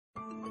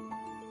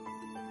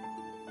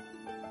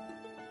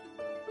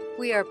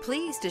We are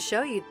pleased to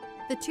show you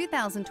the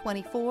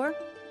 2024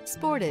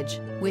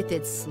 Sportage. With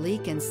its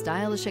sleek and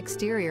stylish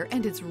exterior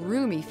and its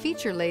roomy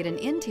feature-laden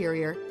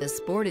interior, the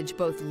Sportage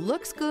both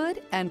looks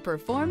good and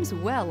performs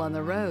well on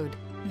the road.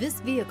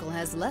 This vehicle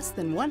has less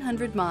than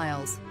 100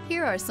 miles.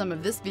 Here are some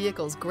of this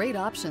vehicle's great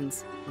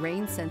options: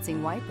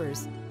 rain-sensing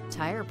wipers,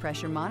 tire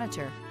pressure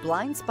monitor,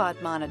 blind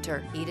spot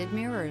monitor, heated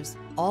mirrors,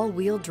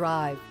 all-wheel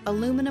drive,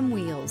 aluminum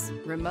wheels,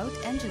 remote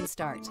engine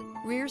start,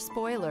 rear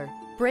spoiler,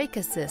 brake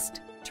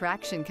assist,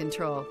 traction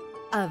control.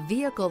 A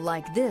vehicle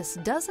like this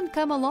doesn't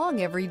come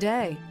along every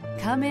day.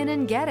 Come in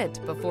and get it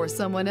before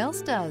someone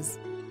else does.